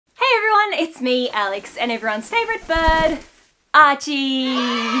it's me, Alex, and everyone's favourite bird, Archie!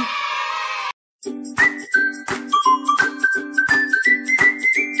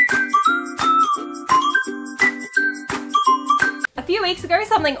 A few weeks ago,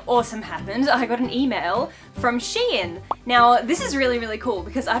 something awesome happened. I got an email from Shein. Now, this is really, really cool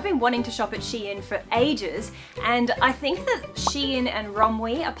because I've been wanting to shop at Shein for ages, and I think that Shein and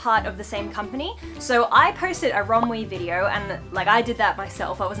Romwe are part of the same company. So I posted a Romwe video, and like I did that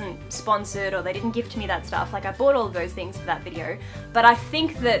myself. I wasn't sponsored or they didn't gift me that stuff. Like I bought all of those things for that video. But I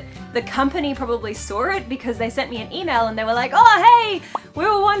think that the company probably saw it because they sent me an email and they were like, oh hey, we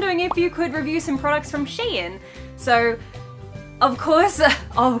were wondering if you could review some products from Shein. So of course,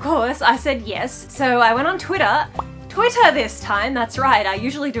 I said yes. So I went on Twitter this time, that's right, I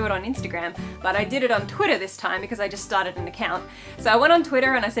usually do it on Instagram, but I did it on Twitter this time because I just started an account. So I went on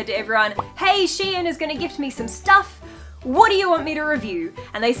Twitter and I said to everyone, hey, Shein is gonna gift me some stuff. What do you want me to review?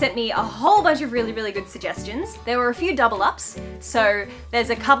 And they sent me a whole bunch of really, really good suggestions. There were a few double ups, so there's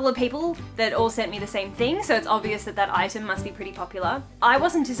a couple of people that all sent me the same thing, so it's obvious that that item must be pretty popular. I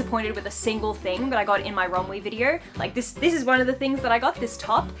wasn't disappointed with a single thing that I got in my Romwe video. Like this is one of the things that I got, this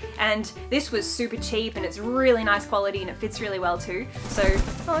top, and this was super cheap and it's really nice quality and it fits really well too. So,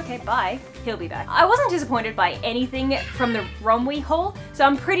 oh, okay, bye. He'll be back. I wasn't disappointed by anything from the Romwe haul, so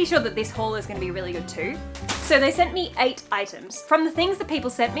I'm pretty sure that this haul is gonna be really good too. So they sent me 8 items. From the things that people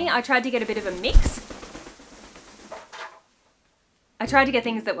sent me, I tried to get a bit of a mix. I tried to get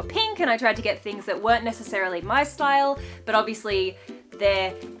things that were pink and I tried to get things that weren't necessarily my style, but obviously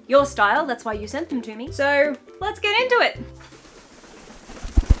they're your style, that's why you sent them to me. So let's get into it.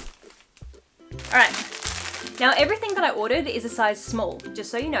 All right. Now everything that I ordered is a size small,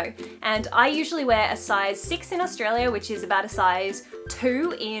 just so you know, and I usually wear a size 6 in Australia, which is about a size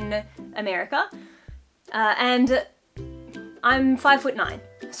 2 in America. And I'm 5'9",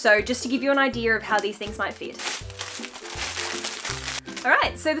 so just to give you an idea of how these things might fit.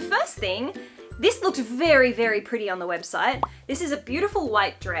 Alright, so the first thing, this looked very, very pretty on the website. This is a beautiful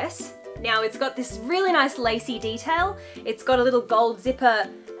white dress. Now it's got this really nice lacy detail. It's got a little gold zipper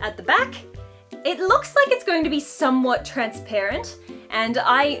at the back. It looks like it's going to be somewhat transparent, and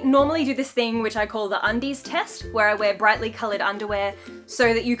I normally do this thing which I call the undies test, where I wear brightly coloured underwear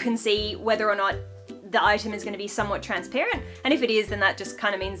so that you can see whether or not the item is going to be somewhat transparent, and if it is, then that just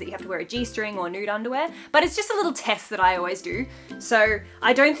kind of means that you have to wear a G-string or nude underwear, but it's just a little test that I always do, so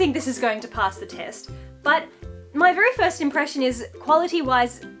I don't think this is going to pass the test. But my very first impression is,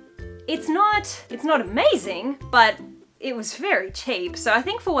 quality-wise, it's not amazing, but it was very cheap, so I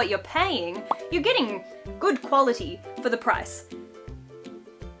think for what you're paying, you're getting good quality for the price.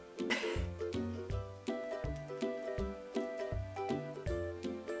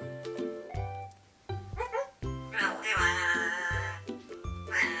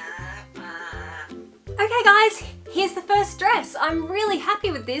 Okay guys, here's the first dress. I'm really happy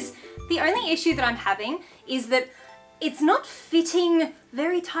with this. The only issue that I'm having is that it's not fitting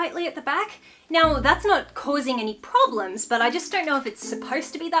very tightly at the back. Now, that's not causing any problems, but I just don't know if it's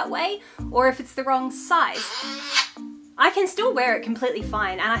supposed to be that way or if it's the wrong size. I can still wear it completely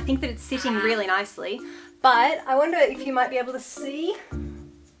fine, and I think that it's sitting really nicely, but I wonder if you might be able to see.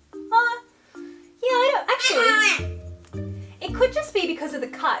 Yeah, I don't, actually, it could just be because of the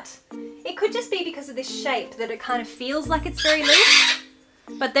cut. It could just be because of this shape that it kind of feels like it's very loose,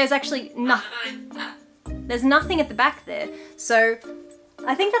 but there's actually nothing. There's nothing at the back there, so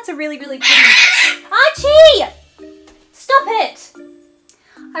I think that's a really, really pretty... Archie! Stop it!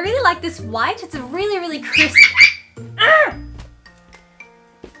 I really like this white. It's a really, really crisp... Ah!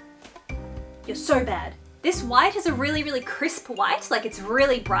 You're so bad. This white is a really, really crisp white, like it's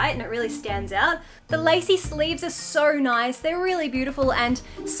really bright and it really stands out. The lacy sleeves are so nice, they're really beautiful, and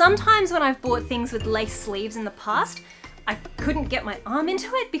sometimes when I've bought things with lace sleeves in the past, I couldn't get my arm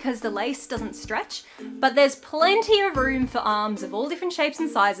into it because the lace doesn't stretch, but there's plenty of room for arms of all different shapes and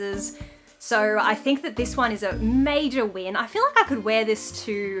sizes, so I think that this one is a major win. I feel like I could wear this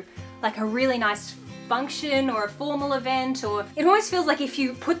to like a really nice function or a formal event, or it almost feels like if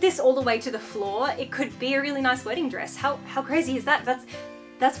you put this all the way to the floor, it could be a really nice wedding dress. How crazy is that?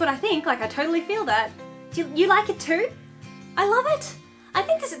 That's what I think. Like, I totally feel that. Do you like it too? I love it. I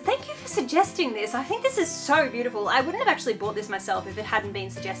think this is, thank you for suggesting this. I think this is so beautiful. I wouldn't have actually bought this myself if it hadn't been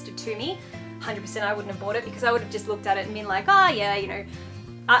suggested to me. 100% I wouldn't have bought it because I would have just looked at it and been like, oh yeah, you know,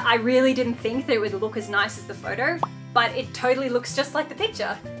 I really didn't think that it would look as nice as the photo, but it totally looks just like the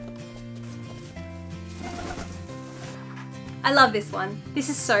picture. I love this one. This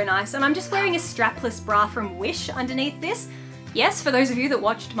is so nice, and I'm just wearing a strapless bra from Wish underneath this. Yes, for those of you that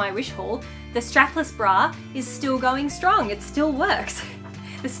watched my Wish haul, the strapless bra is still going strong. It still works.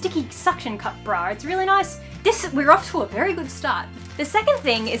 the sticky suction cup bra. It's really nice. We're off to a very good start. The second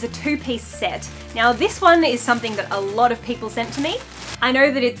thing is a two-piece set. Now this one is something that a lot of people sent to me. I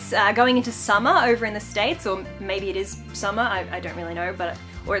know that it's going into summer over in the States, or maybe it is summer, I don't really know,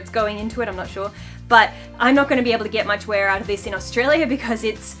 or it's going into it, I'm not sure. But I'm not going to be able to get much wear out of this in Australia because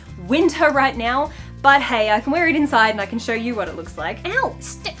it's winter right now. But hey, I can wear it inside and I can show you what it looks like. Ow!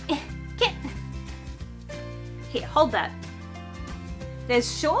 Get! Here, hold that.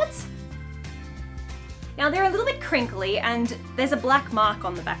 There's shorts. Now they're a little bit crinkly and there's a black mark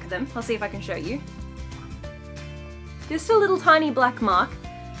on the back of them. I'll see if I can show you. Just a little tiny black mark.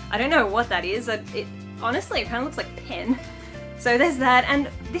 I don't know what that is. Honestly, it kind of looks like pen. So there's that, and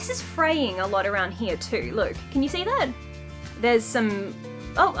this is fraying a lot around here too. Look, can you see that? There's some,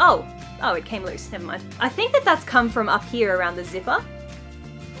 oh, it came loose, never mind. I think that that's come from up here around the zipper.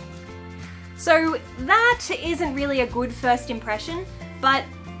 So that isn't really a good first impression, but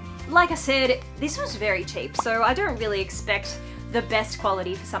like I said, this was very cheap, so I don't really expect the best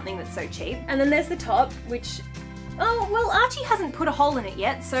quality for something that's so cheap. And then there's the top, which, oh, well, Archie hasn't put a hole in it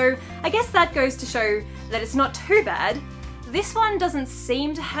yet, so I guess that goes to show that it's not too bad. This one doesn't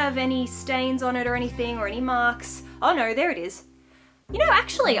seem to have any stains on it or anything, or any marks. Oh no, there it is. You know,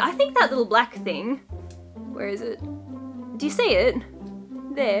 actually, I think that little black thing, where is it? Do you see it?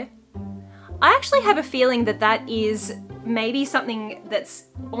 There. I actually have a feeling that that is maybe something that's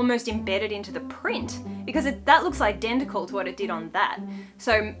almost embedded into the print, because that looks identical to what it did on that.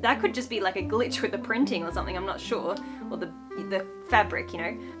 So that could just be like a glitch with the printing or something, I'm not sure. Or the fabric, you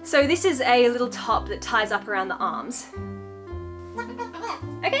know. So this is a little top that ties up around the arms.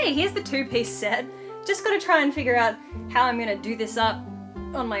 Okay, here's the two-piece set. Just gotta try and figure out how I'm gonna do this up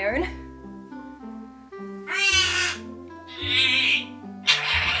on my own.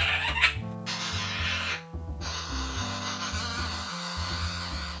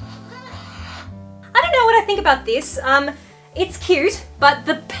 I don't know what I think about this. It's cute, but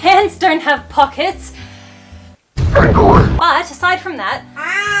the pants don't have pockets. But aside from that,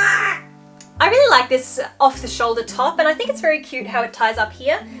 I really like this off-the-shoulder top, and I think it's very cute how it ties up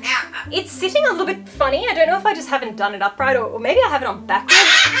here. It's sitting a little bit funny. I don't know if I just haven't done it upright, or maybe I have it on backwards.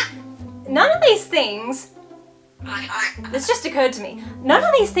 None of these things, this just occurred to me, none of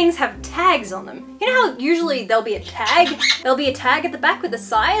these things have tags on them. You know how usually there'll be a tag? There'll be a tag at the back with the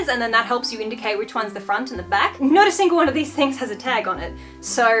size, and then that helps you indicate which one's the front and the back. Not a single one of these things has a tag on it.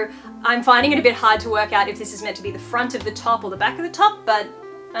 So I'm finding it a bit hard to work out if this is meant to be the front of the top or the back of the top, but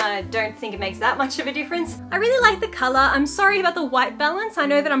I don't think it makes that much of a difference. I really like the colour. I'm sorry about the white balance. I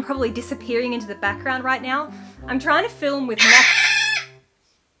know that I'm probably disappearing into the background right now. I'm trying to film with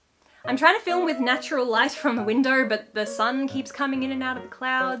natural light from the window, but the sun keeps coming in and out of the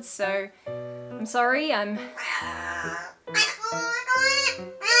clouds, so I'm sorry. I'm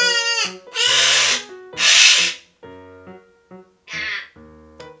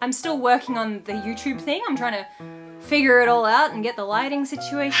still working on the YouTube thing. I'm trying to figure it all out and get the lighting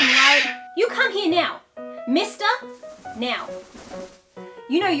situation right. You come here now, mister, now.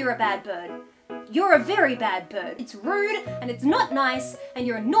 You know you're a bad bird. You're a very bad bird. It's rude and it's not nice and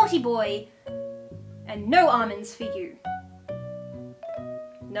you're a naughty boy, and no almonds for you.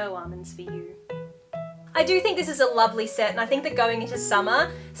 No almonds for you. I do think this is a lovely set, and I think that going into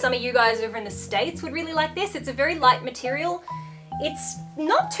summer, some of you guys over in the States would really like this. It's a very light material. It's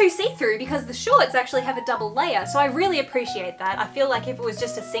not too see-through because the shorts actually have a double layer, so I really appreciate that. I feel like if it was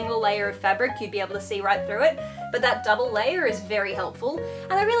just a single layer of fabric, you'd be able to see right through it, but that double layer is very helpful,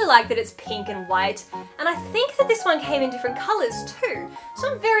 and I really like that it's pink and white, and I think that this one came in different colours too,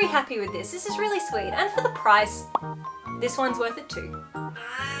 so I'm very happy with this. This is really sweet, and for the price, this one's worth it too.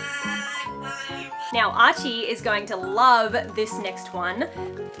 Now Archie is going to love this next one.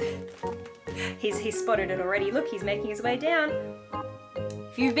 He's spotted it already. Look, he's making his way down.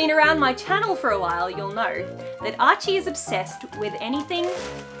 If you've been around my channel for a while, you'll know that Archie is obsessed with anything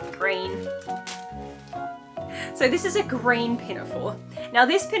green. So this is a green pinafore. Now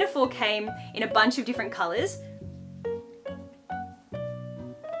this pinafore came in a bunch of different colours.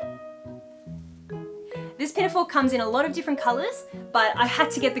 This pinafore comes in a lot of different colours, but I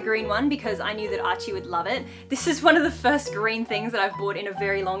had to get the green one because I knew that Archie would love it. This is one of the first green things that I've bought in a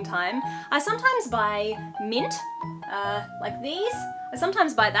very long time. I sometimes buy mint, like these. I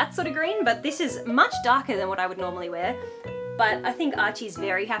sometimes buy that sort of green, but this is much darker than what I would normally wear. But I think Archie's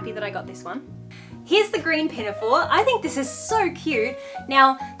very happy that I got this one. Here's the green pinafore. I think this is so cute.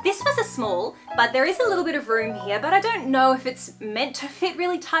 Now, this was a small, but there is a little bit of room here, but I don't know if it's meant to fit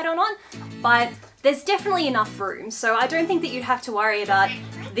really tight or not, but there's definitely enough room, so I don't think that you'd have to worry about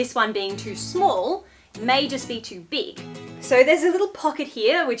this one being too small. It may just be too big. So there's a little pocket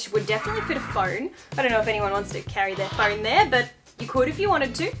here, which would definitely fit a phone. I don't know if anyone wants to carry their phone there, but you could if you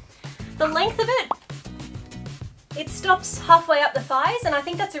wanted to. The length of it, it stops halfway up the thighs, and I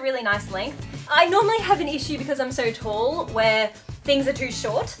think that's a really nice length. I normally have an issue because I'm so tall where things are too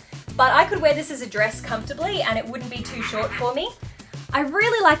short, but I could wear this as a dress comfortably and it wouldn't be too short for me. I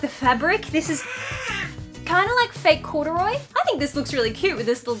really like the fabric. This is kind of like fake corduroy. I think this looks really cute with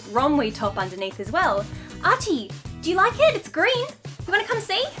this little romwe top underneath as well. Archie, do you like it? It's green. You want to come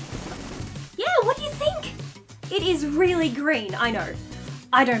see? Yeah, what do you think? It is really green, I know.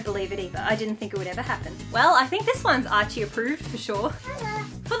 I don't believe it either. I didn't think it would ever happen. Well, I think this one's Archie approved for sure.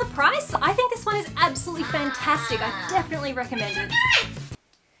 For the price, I think this one is absolutely fantastic. I definitely recommend it.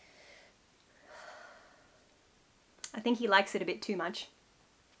 I think he likes it a bit too much.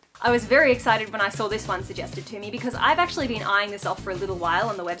 I was very excited when I saw this one suggested to me because I've actually been eyeing this off for a little while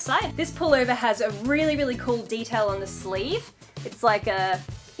on the website. This pullover has a really, really cool detail on the sleeve. It's like a,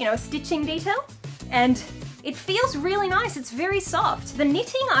 you know, a stitching detail, and it feels really nice. It's very soft. The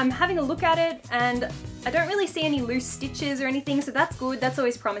knitting, I'm having a look at it and I don't really see any loose stitches or anything, so that's good. That's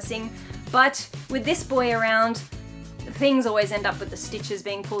always promising. But with this boy around, things always end up with the stitches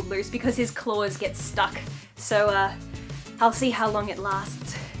being pulled loose because his claws get stuck. So I'll see how long it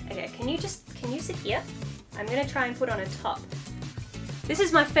lasts. Okay, can you sit here? I'm gonna try and put on a top. This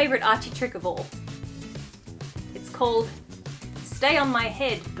is my favorite Archie trick of all. It's called Stay on My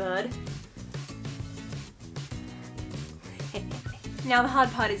Head, Bird. Now the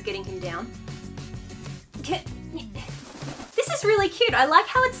hard part is getting him down. This is really cute. I like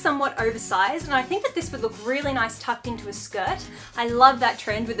how it's somewhat oversized, and I think that this would look really nice tucked into a skirt. I love that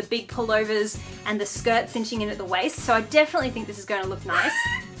trend with the big pullovers and the skirt cinching in at the waist, so I definitely think this is going to look nice.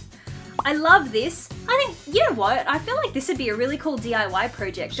 I love this. I think, you know what? I feel like this would be a really cool DIY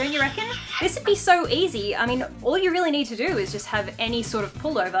project, don't you reckon? This would be so easy. I mean, all you really need to do is just have any sort of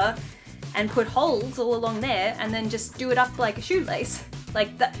pullover and put holes all along there and then just do it up like a shoelace.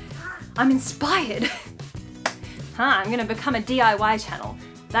 Like that. I'm inspired. I'm gonna become a DIY channel.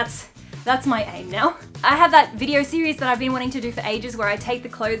 That's my aim now. I have that video series that I've been wanting to do for ages where I take the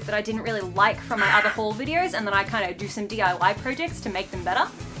clothes that I didn't really like from my other haul videos and then I kind of do some DIY projects to make them better.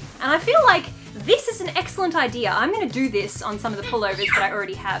 And I feel like this is an excellent idea. I'm gonna do this on some of the pullovers that I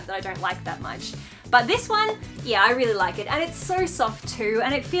already have that I don't like that much. But this one, yeah, I really like it. And it's so soft too,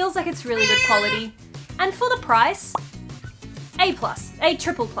 and it feels like it's really good quality. And for the price, A+, A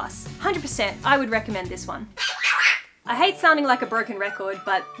triple plus, 100%, I would recommend this one. I hate sounding like a broken record,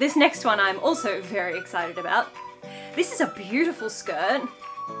 but this next one I'm also very excited about. This is a beautiful skirt,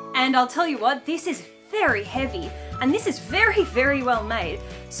 and I'll tell you what, this is very heavy, and this is very, very well made.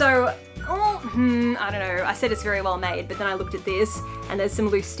 So, I don't know, I said it's very well made, but then I looked at this, and there's some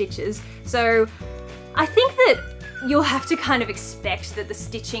loose stitches. So, I think that you'll have to kind of expect that the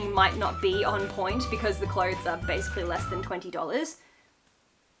stitching might not be on point because the clothes are basically less than $20.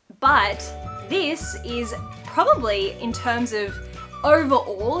 But this is probably, in terms of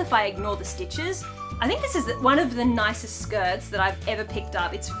overall, if I ignore the stitches, I think this is one of the nicest skirts that I've ever picked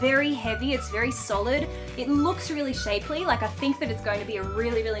up. It's very heavy, it's very solid, it looks really shapely, like I think that it's going to be a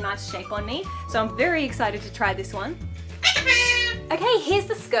really, really nice shape on me. So I'm very excited to try this one. Okay, here's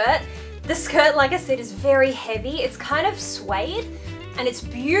the skirt. The skirt, like I said, is very heavy. It's kind of suede and it's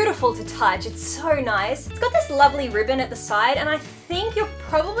beautiful to touch. It's so nice. It's got this lovely ribbon at the side and I think you're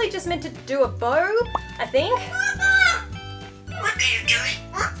probably just meant to do a bow, I think. What are you doing?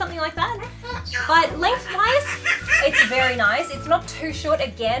 Something like that. But lengthwise, it's very nice. It's not too short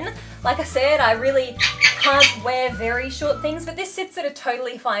again. Like I said, I really can't wear very short things, but this sits at a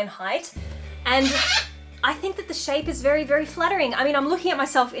totally fine height. And I think that the shape is very, very flattering. I mean, I'm looking at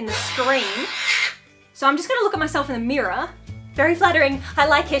myself in the screen, so I'm just gonna look at myself in the mirror. Very flattering. I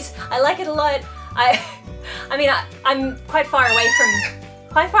like it. I like it a lot. I'm quite far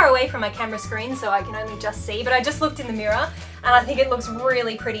away from my camera screen, so I can only just see, but I just looked in the mirror and I think it looks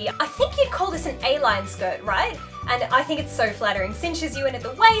really pretty. I think you'd call this an A-line skirt, right? And I think it's so flattering. Cinches you in at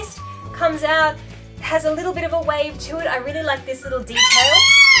the waist, comes out, has a little bit of a wave to it. I really like this little detail.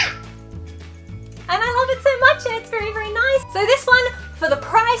 And I love it so much and it's very, very nice. So this one, for the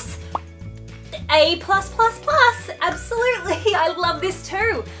price, A+++, absolutely. I love this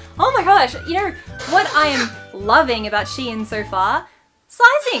too. Oh my gosh, you know what I am loving about Shein so far?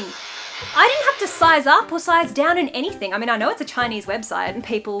 Sizing. I didn't have to size up or size down in anything. I mean, I know it's a Chinese website and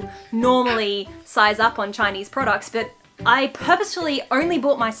people normally size up on Chinese products, but I purposefully only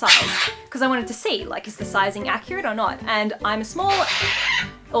bought my size because I wanted to see, like, is the sizing accurate or not? And I'm a small,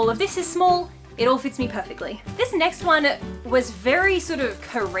 all of this is small, It all fits me perfectly. This next one was very sort of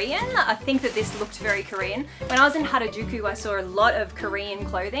Korean. I think that this looked very Korean. When I was in Harajuku, I saw a lot of Korean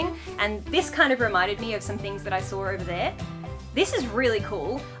clothing, and this kind of reminded me of some things that I saw over there. This is really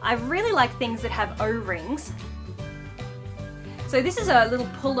cool. I really like things that have O-rings. So this is a little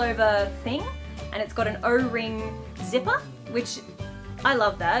pullover thing, and it's got an O-ring zipper, which I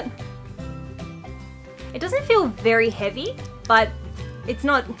love that. It doesn't feel very heavy, but it's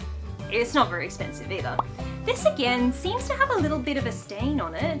not very expensive either. This again seems to have a little bit of a stain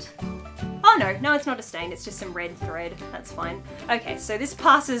on it. Oh no, it's not a stain, it's just some red thread. That's fine. Okay, so this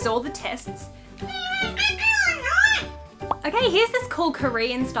passes all the tests. Okay, here's this cool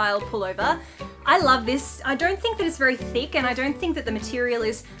Korean style pullover. I love this. I don't think that it's very thick, and I don't think that the material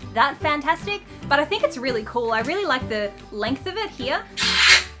is that fantastic, but I think it's really cool. I really like the length of it here,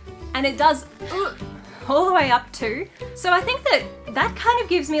 and it does all the way up too. So I think that kind of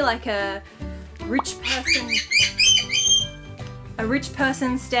gives me like a rich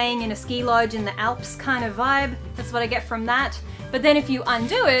person staying in a ski lodge in the Alps kind of vibe. That's what I get from that. But then if you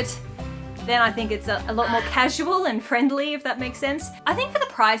undo it, then I think it's a lot more casual and friendly, if that makes sense. I think for the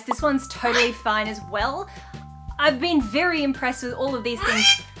price, this one's totally fine as well. I've been very impressed with all of these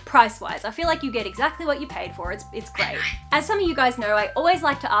things price-wise. I feel like you get exactly what you paid for. It's great. As some of you guys know, I always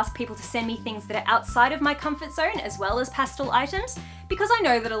like to ask people to send me things that are outside of my comfort zone, as well as pastel items, because I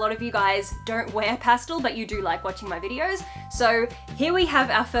know that a lot of you guys don't wear pastel, but you do like watching my videos. So here we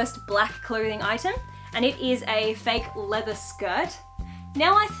have our first black clothing item, and it is a fake leather skirt.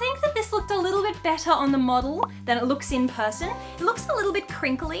 Now I think that this looked a little bit better on the model than it looks in person. It looks a little bit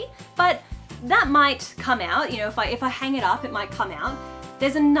crinkly, but that might come out. You know, if I hang it up, it might come out.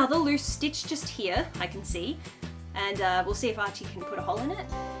 There's another loose stitch just here, I can see. And we'll see if Archie can put a hole in it.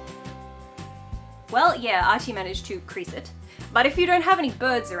 Well, yeah, Archie managed to crease it. But if you don't have any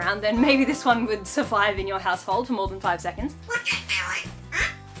birds around, then maybe this one would survive in your household for more than 5 seconds. What you doing?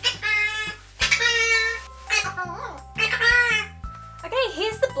 Okay,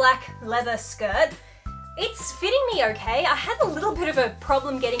 here's the black leather skirt. It's fitting me okay. I had a little bit of a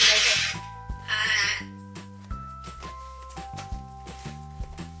problem getting over.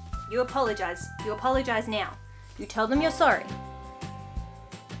 You apologize. You apologize now. You tell them you're sorry.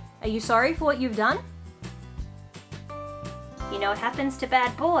 Are you sorry for what you've done? You know what happens to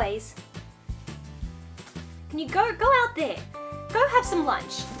bad boys. Can you go out there? Go have some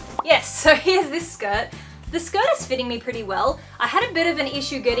lunch. Yes, so here's this skirt. The skirt is fitting me pretty well. I had a bit of an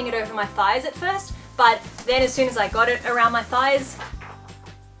issue getting it over my thighs at first, but then as soon as I got it around my thighs,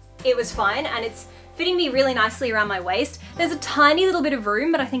 it was fine, and it's fitting me really nicely around my waist. There's a tiny little bit of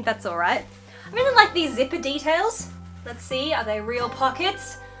room, but I think that's all right. I really like these zipper details. Let's see, are they real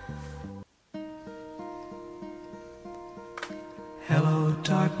pockets? Hello,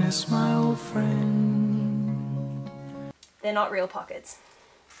 darkness, my old friend. They're not real pockets.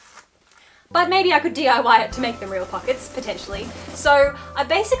 But maybe I could DIY it to make them real pockets, potentially. So I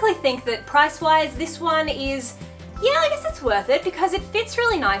basically think that price-wise, this one is, yeah, I guess it's worth it because it fits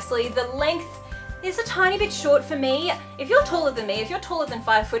really nicely. The length is a tiny bit short for me. If you're taller than me, if you're taller than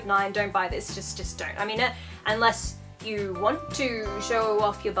 5'9", don't buy this, just don't. I mean, unless you want to show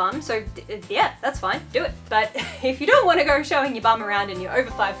off your bum, so yeah, that's fine, do it. But if you don't want to go showing your bum around and you're over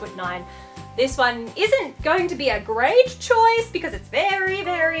 5'9", this one isn't going to be a great choice because it's very,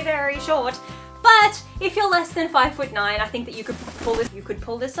 very, very short. But if you're less than 5'9", I think that you could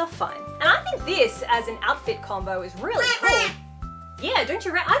pull this off fine. And I think this as an outfit combo is really cool. Yeah, don't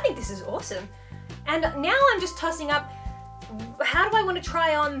you? I think this is awesome. And now I'm just tossing up, how do I want to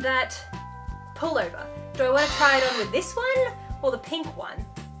try on that pullover? Do I want to try it on with this one or the pink one?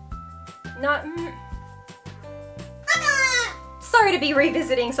 No. Sorry to be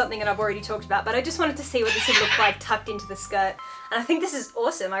revisiting something that I've already talked about, but I just wanted to see what this would look like tucked into the skirt. And I think this is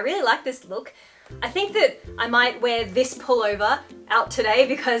awesome. I really like this look. I think that I might wear this pullover out today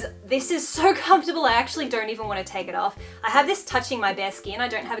because this is so comfortable I actually don't even want to take it off. I have this touching my bare skin, I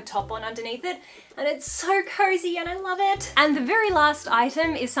don't have a top on underneath it, and it's so cozy and I love it. And the very last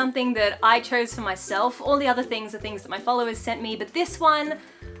item is something that I chose for myself. All the other things are things that my followers sent me, but this one,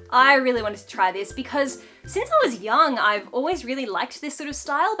 I really wanted to try this because since I was young, I've always really liked this sort of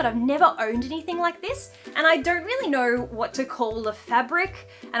style, but I've never owned anything like this. And I don't really know what to call the fabric,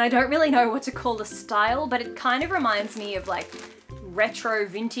 and I don't really know what to call the style, but it kind of reminds me of like retro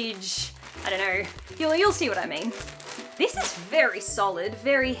vintage, I don't know, you'll see what I mean. This is very solid,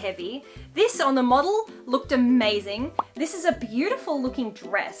 very heavy. This on the model looked amazing. This is a beautiful looking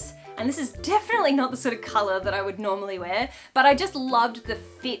dress. And this is definitely not the sort of color that I would normally wear, but I just loved the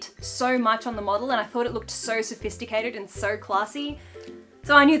fit so much on the model and I thought it looked so sophisticated and so classy.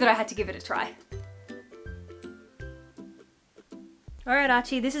 So I knew that I had to give it a try. Alright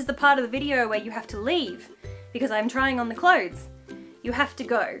Archie, this is the part of the video where you have to leave because I'm trying on the clothes. You have to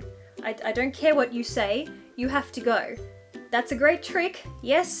go. I don't care what you say, you have to go. That's a great trick.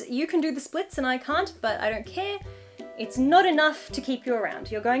 Yes, you can do the splits and I can't, but I don't care. It's not enough to keep you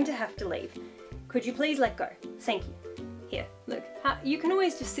around. You're going to have to leave. Could you please let go? Thank you. Here, look. You can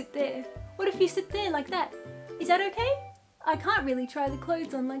always just sit there. What if you sit there like that? Is that okay? I can't really try the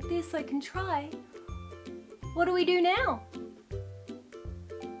clothes on like this. I can try. What do we do now?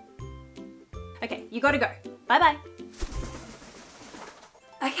 Okay, you gotta go. Bye-bye.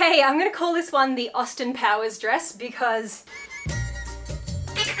 Okay, I'm gonna call this one the Austin Powers dress because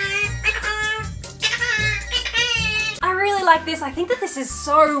I really like this. I think that this is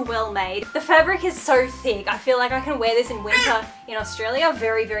so well made. The fabric is so thick. I feel like I can wear this in winter in Australia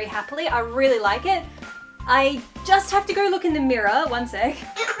very, very happily. I really like it. I just have to go look in the mirror. One sec.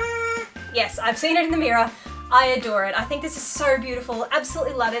 Yes, I've seen it in the mirror. I adore it. I think this is so beautiful.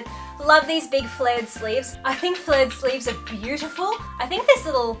 Absolutely love it. Love these big flared sleeves. I think flared sleeves are beautiful. I think this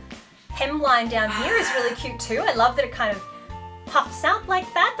little hemline down here is really cute too. I love that it kind of puffs out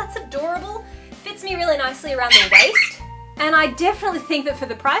like that. That's adorable. Fits me really nicely around the waist. And I definitely think that for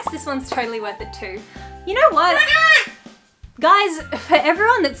the price, this one's totally worth it too. You know what? Guys, for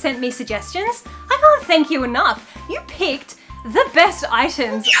everyone that sent me suggestions, I can't thank you enough. You picked the best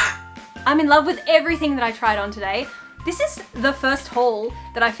items. I'm in love with everything that I tried on today. This is the first haul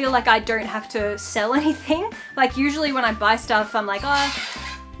that I feel like I don't have to sell anything. Like usually when I buy stuff, I'm like, oh,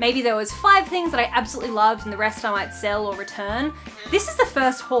 maybe there was 5 things that I absolutely loved and the rest I might sell or return. This is the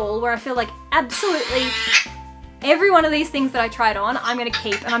first haul where I feel like absolutely every one of these things that I tried on, I'm gonna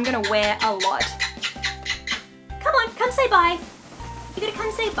keep and I'm gonna wear a lot. Come on, come say bye. You gotta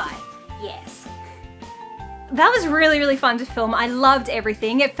come say bye. Yes. That was really, really fun to film. I loved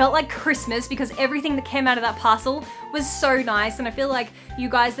everything. It felt like Christmas because everything that came out of that parcel was so nice, and I feel like you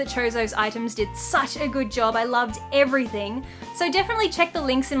guys that chose those items did such a good job. I loved everything. So definitely check the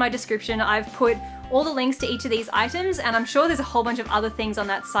links in my description. I've put all the links to each of these items, and I'm sure there's a whole bunch of other things on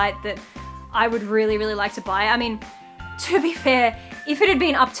that site that I would really, really like to buy. I mean, to be fair, if it had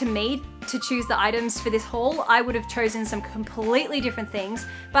been up to me to choose the items for this haul, I would have chosen some completely different things,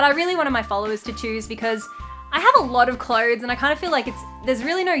 but I really wanted my followers to choose because I have a lot of clothes and I kind of feel like there's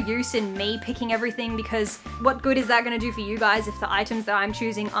really no use in me picking everything because what good is that going to do for you guys if the items that I'm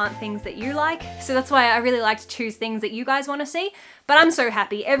choosing aren't things that you like? So that's why I really like to choose things that you guys want to see. But I'm so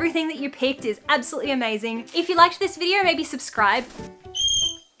happy. Everything that you picked is absolutely amazing. If you liked this video, maybe subscribe.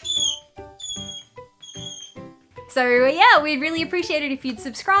 So yeah, we'd really appreciate it if you'd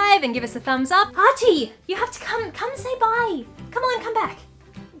subscribe and give us a thumbs up. Archie, you have to come say bye. Come on, come back.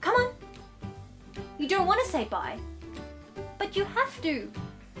 Come on. You don't want to say bye, but you have to.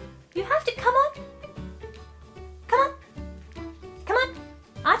 You have to, come on. Come on. Come on.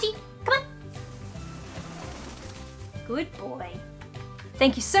 Archie, come on. Good boy.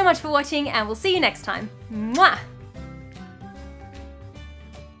 Thank you so much for watching and we'll see you next time. Mwah!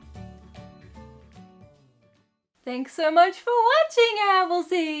 Thanks so much for watching and we'll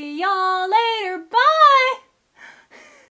see ya